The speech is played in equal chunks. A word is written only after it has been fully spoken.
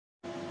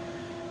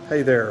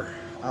Hey there,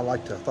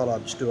 thought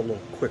I'd just do a little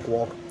quick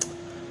walk.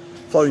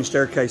 Floating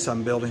staircase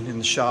I'm building in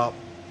the shop.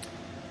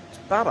 It's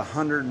about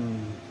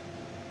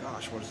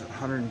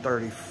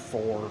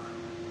 134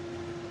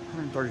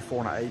 and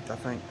an eighth, I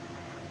think,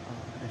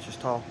 inches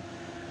tall.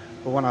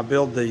 But when I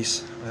build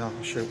these, well,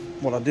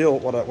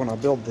 when I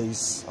build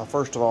these, I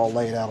first of all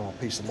lay it out on a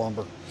piece of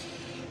lumber.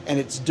 And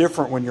it's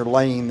different when you're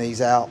laying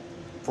these out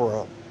for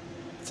a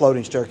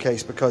floating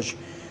staircase because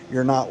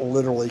you're not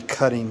literally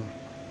cutting.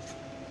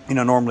 You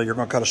know, normally you're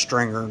going to cut a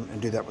stringer and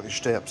do that with your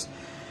steps.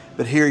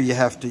 But here you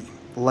have to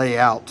lay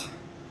out,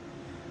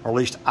 or at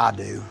least I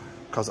do,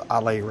 because I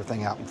lay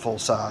everything out in full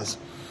size.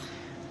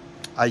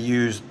 I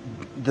use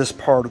this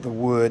part of the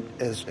wood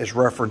as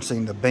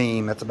referencing the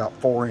beam. That's about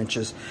 4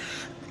 inches.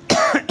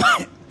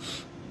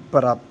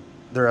 But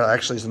there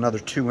actually is another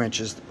 2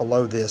 inches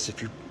below this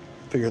if you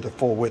figure the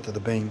full width of the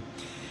beam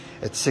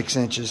at 6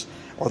 inches,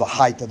 or the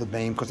height of the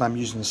beam, because I'm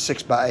using a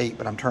 6x8,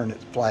 but I'm turning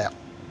it flat.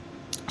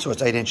 So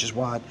it's 8 inches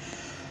wide.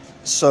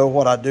 So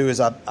what I do is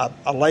I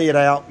lay it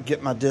out,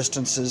 get my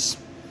distances,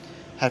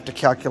 have to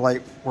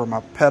calculate where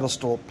my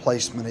pedestal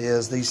placement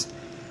is. These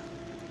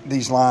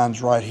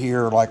lines right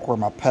here are like where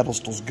my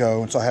pedestals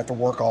go, and so I have to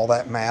work all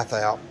that math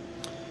out.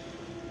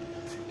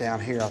 Down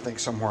here, I think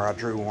somewhere I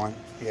drew one.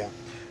 Yeah,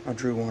 I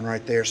drew one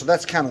right there. So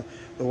that's kind of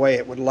the way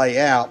it would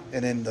lay out,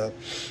 and then the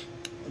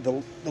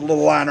little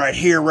line right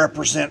here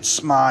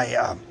represents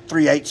my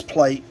 3/8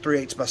 plate,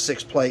 3/8 by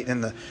 6 plate,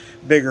 and the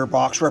bigger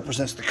box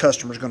represents the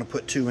customer's going to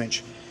put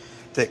 2-inch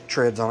thick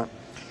treads on it.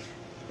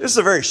 This is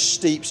a very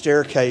steep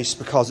staircase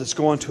because it's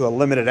going to a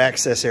limited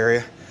access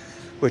area,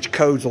 which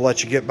codes will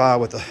let you get by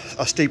with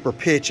a steeper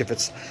pitch if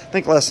it's, I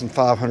think, less than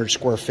 500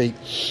 square feet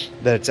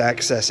that it's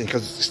accessing,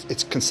 because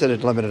it's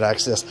considered limited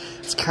access.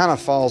 It kind of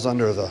falls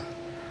under the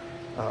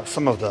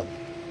some of the,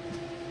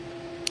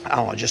 I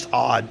don't know, just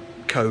odd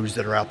codes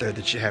that are out there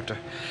that you have to.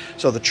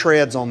 So the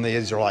treads on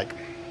these are like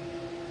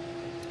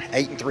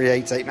 8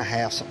 3/8, 8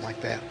 1/2, something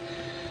like that.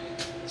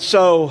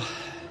 So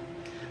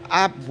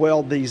I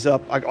weld these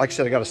up. Like I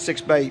said, I got a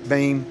 6x8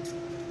 beam.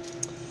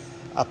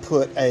 I've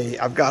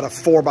got a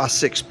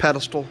 4x6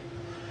 pedestal,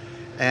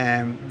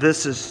 and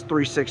this is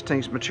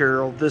 3/16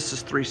 material. This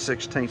is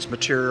 3/16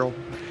 material.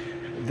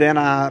 Then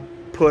I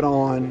put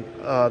on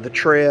the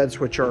treads,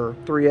 which are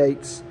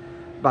 3/8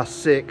 by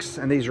 6,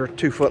 and these are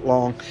 2 foot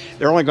long.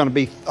 They're only going to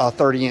be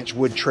 30-inch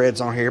wood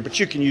treads on here, but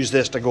you can use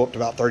this to go up to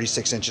about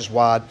 36 inches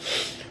wide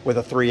with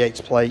a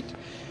 3/8 plate.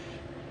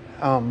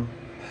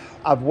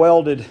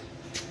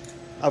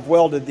 I've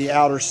welded the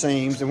outer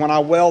seams, and when I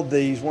weld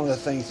these, one of the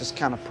things that's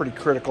kind of pretty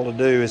critical to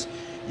do is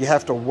you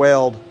have to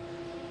weld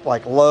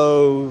like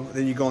low,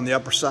 then you go on the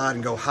upper side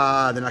and go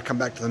high, then I come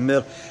back to the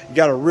middle. You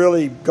got to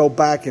really go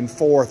back and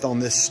forth on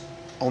this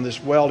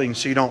welding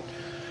so you don't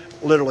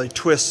literally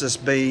twist this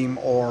beam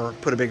or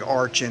put a big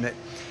arch in it.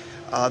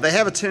 They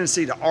have a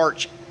tendency to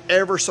arch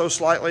ever so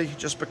slightly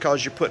just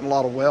because you're putting a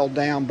lot of weld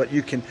down, but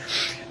you can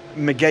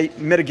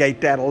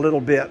mitigate that a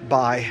little bit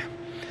by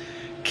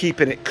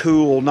keeping it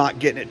cool, not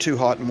getting it too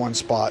hot in one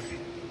spot.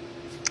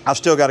 I've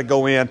still got to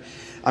go in.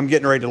 I'm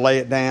getting ready to lay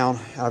it down.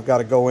 I've got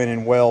to go in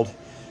and weld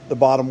the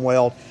bottom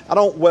weld. I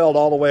don't weld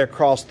all the way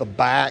across the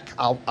back.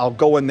 I'll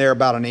go in there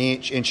about 1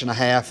 inch, 1.5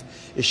 inches.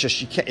 It's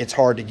just it's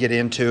hard to get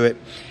into it,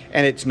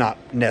 and it's not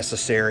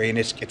necessary, and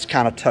it's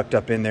kind of tucked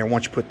up in there.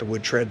 Once you put the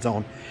wood treads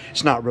on,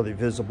 it's not really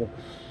visible.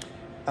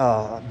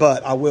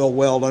 But I will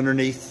weld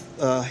underneath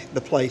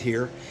the plate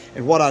here.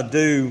 And what I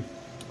do,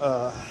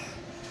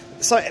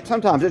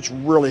 sometimes it's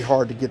really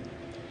hard to get,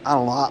 I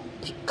don't know,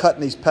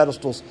 cutting these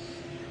pedestals.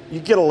 You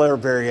get a little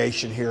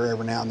variation here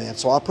every now and then.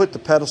 So I put the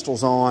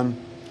pedestals on,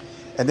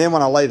 and then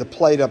when I lay the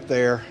plate up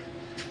there,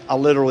 I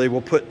literally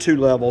will put 2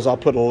 levels. I'll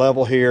put a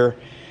level here,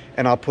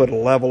 and I'll put a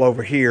level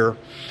over here,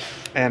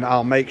 and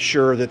I'll make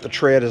sure that the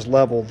tread is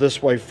level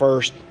this way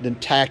first, then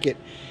tack it,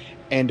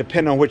 and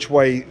depending on which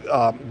way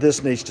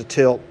this needs to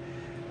tilt,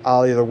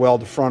 I'll either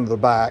weld the front or the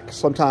back.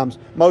 Sometimes,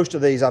 most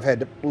of these I've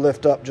had to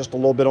lift up just a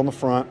little bit on the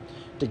front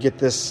to get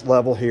this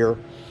level here.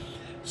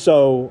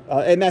 So,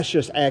 and that's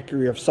just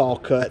accuracy of saw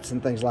cuts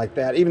and things like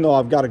that. Even though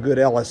I've got a good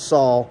LS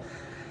saw,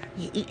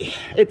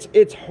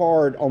 it's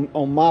hard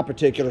on my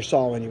particular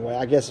saw anyway.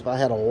 I guess if I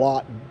had a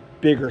lot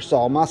bigger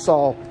saw, my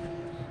saw,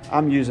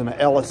 I'm using an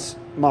LS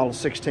model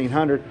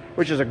 1600,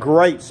 which is a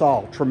great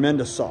saw,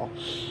 tremendous saw.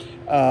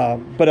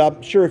 But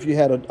I'm sure if you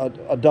had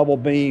a double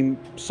beam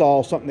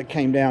saw, something that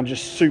came down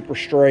just super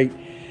straight,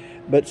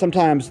 but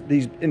sometimes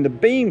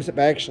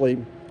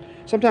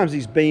sometimes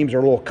these beams are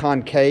a little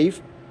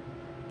concave.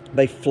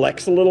 They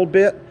flex a little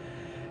bit.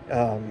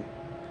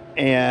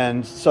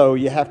 And so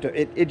you have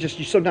to,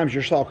 sometimes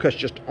your saw cuts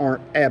just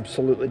aren't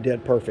absolutely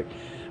dead perfect.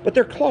 But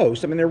they're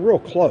close. I mean, they're real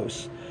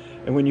close.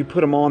 And when you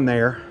put them on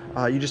there,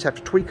 you just have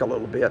to tweak a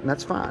little bit, and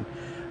that's fine.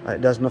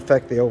 It doesn't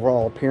affect the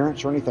overall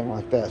appearance or anything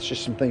like that. It's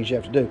just some things you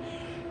have to do.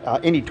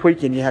 Any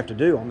tweaking you have to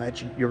do on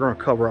that, you're going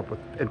to cover up with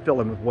and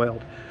fill in with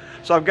weld.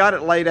 So I've got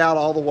it laid out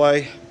all the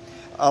way.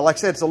 Like I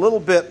said, it's a little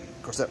bit,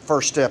 of course, that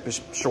first step is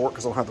short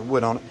because I don't have the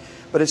wood on it,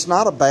 but it's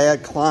not a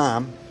bad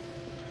climb.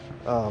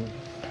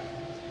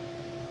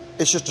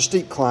 it's just a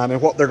steep climb.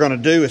 And what they're going to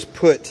do is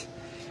put,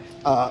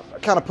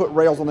 kind of put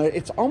rails on there.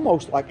 It's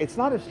almost like, it's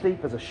not as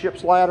steep as a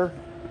ship's ladder,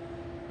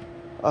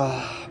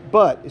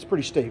 but it's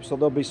pretty steep. So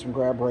there'll be some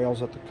grab rails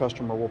that the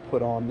customer will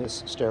put on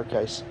this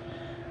staircase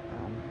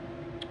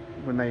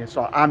when they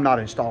install. I'm not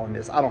installing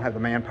this. I don't have the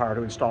manpower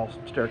to install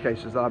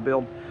staircases that I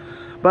build,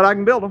 but I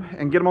can build them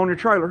and get them on your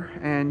trailer,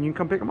 and you can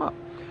come pick them up.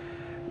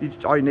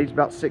 All you need is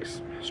about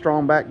 6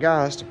 strong back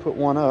guys to put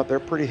one up.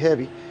 They're pretty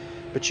heavy,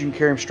 but you can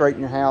carry them straight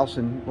in your house,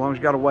 and as long as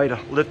you got a way to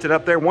lift it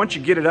up there. Once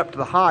you get it up to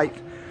the height,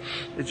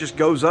 it just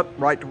goes up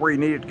right to where you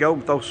need it to go.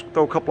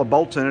 Throw a couple of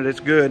bolts in it, it's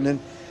good. And then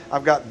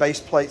I've got base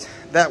plates.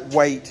 That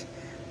weight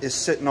is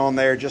sitting on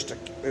there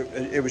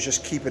it was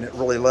just keeping it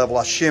really level.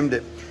 I shimmed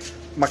it.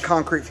 My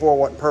concrete floor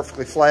wasn't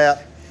perfectly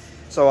flat,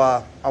 so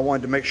I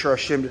wanted to make sure I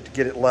shimmed it to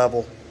get it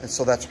level, and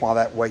so that's why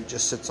that weight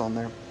just sits on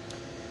there.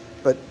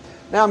 But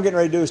now I'm getting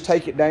ready to do is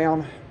take it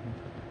down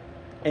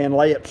and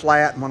lay it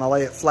flat, and when I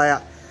lay it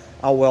flat,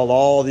 I'll weld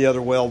all the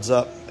other welds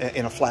up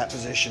in a flat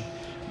position.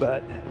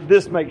 But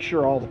this makes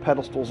sure all the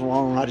pedestals are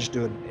on. I just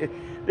do it.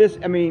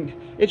 I mean,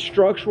 it's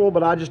structural,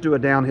 but I just do a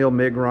downhill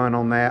MIG run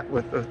on that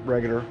with a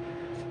regular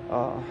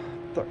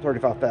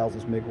 35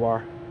 thousandths MIG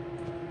wire,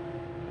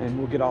 and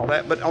we'll get all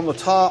that. But on the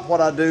top, what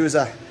I do is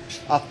I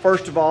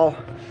first of all,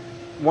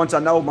 once I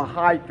know my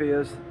height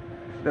is,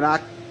 then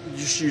I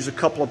just use a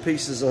couple of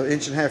pieces of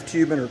 1.5"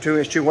 tubing or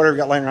 2" tubing, whatever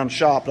you got laying around the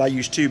shop, but I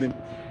use tubing.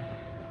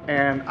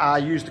 And I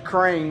use the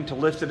crane to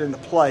lift it into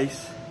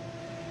place.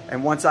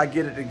 And once I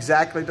get it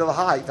exactly to the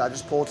height, I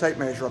just pull a tape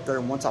measure up there,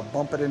 and once I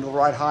bump it into the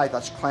right height, I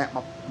just clamp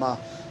my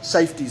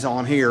safeties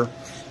on here,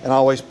 and I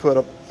always put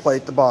a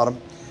plate at the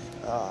bottom.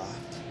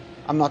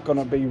 I'm not going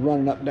to be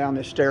running up and down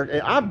this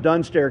stair. I've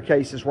done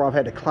staircases where I've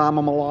had to climb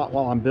them a lot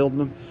while I'm building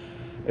them,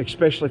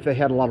 especially if they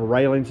had a lot of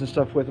railings and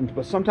stuff with them.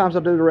 But sometimes I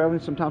do the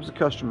railings, sometimes the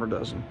customer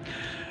does them.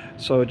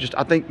 So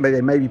I think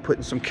they may be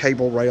putting some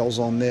cable rails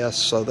on this,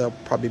 so they'll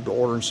probably be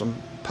ordering some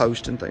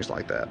posts and things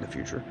like that in the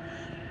future.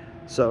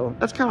 So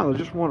that's kind of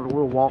just wanted a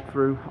little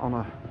walkthrough on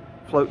a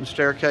floating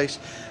staircase.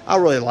 I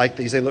really like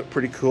these. They look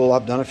pretty cool.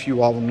 I've done a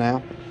few of them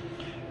now,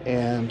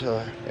 and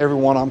every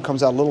one of them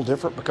comes out a little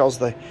different because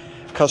the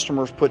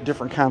customers put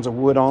different kinds of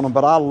wood on them.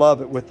 But I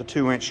love it with the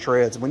 2-inch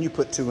treads. When you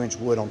put 2-inch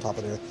wood on top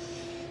of there,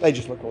 they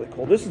just look really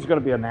cool. This is going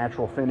to be a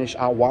natural finish.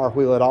 I'll wire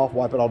wheel it off,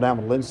 wipe it all down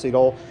with linseed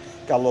oil.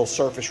 Got a little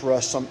surface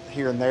rust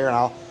here and there, and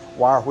I'll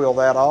wire wheel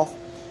that off.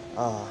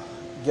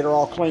 Get her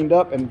all cleaned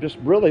up, and just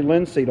really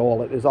linseed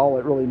oil it is all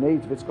it really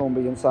needs. If it's going to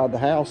be inside the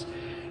house,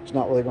 it's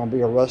not really going to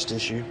be a rust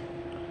issue.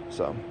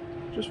 So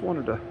just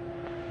wanted to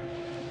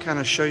kind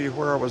of show you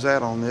where I was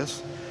at on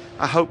this.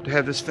 I hope to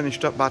have this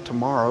finished up by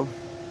tomorrow.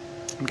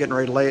 I'm getting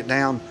ready to lay it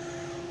down,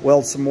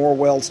 weld some more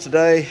welds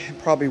today,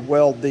 probably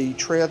weld the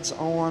treads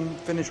on,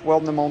 finish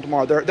welding them on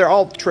tomorrow. They're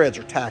all the treads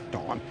are tacked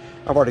on.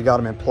 I've already got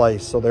them in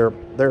place, so they're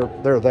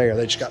there.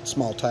 They just got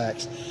small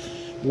tacks.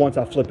 Once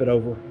I flip it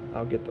over,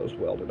 I'll get those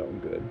welded on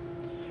good.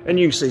 And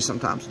you can see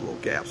sometimes the little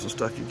gaps and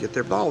stuff you get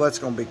there, but all that's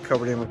going to be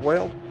covered in with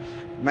weld.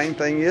 The main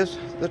thing is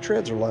the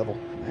treads are level,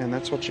 and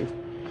that's what you've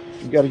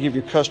got to give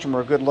your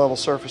customer a good level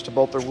surface to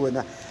bolt their wood.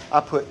 Now,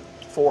 I put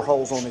 4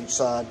 holes on each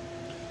side,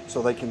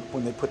 so they can,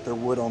 when they put their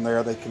wood on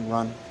there, they can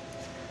run.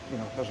 You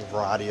know, there's a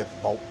variety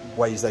of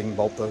ways they can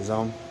bolt those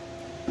on.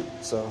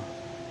 So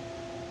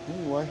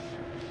anyway,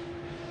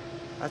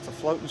 that's a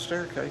floating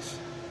staircase.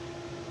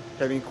 If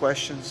you have any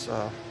questions,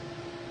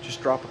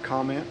 just drop a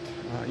comment.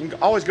 You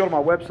can always go to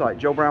my website,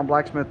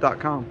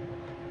 joebrownblacksmith.com,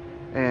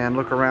 and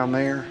look around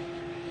there.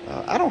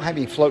 I don't have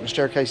any floating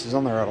staircases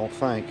on there, I don't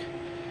think,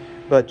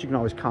 but you can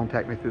always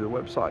contact me through the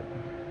website,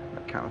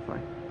 that kind of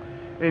thing.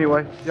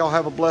 Anyway, y'all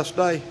have a blessed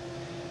day.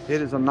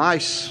 It is a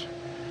nice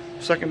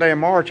second day of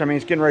March. I mean,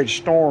 it's getting ready to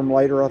storm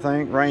later, I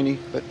think, rainy,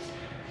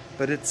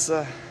 but it's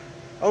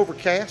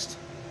overcast,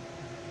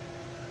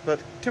 but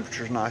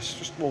temperature's nice,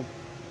 just a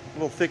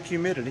little thick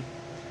humidity.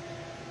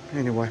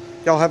 Anyway,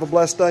 y'all have a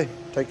blessed day.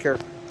 Take care.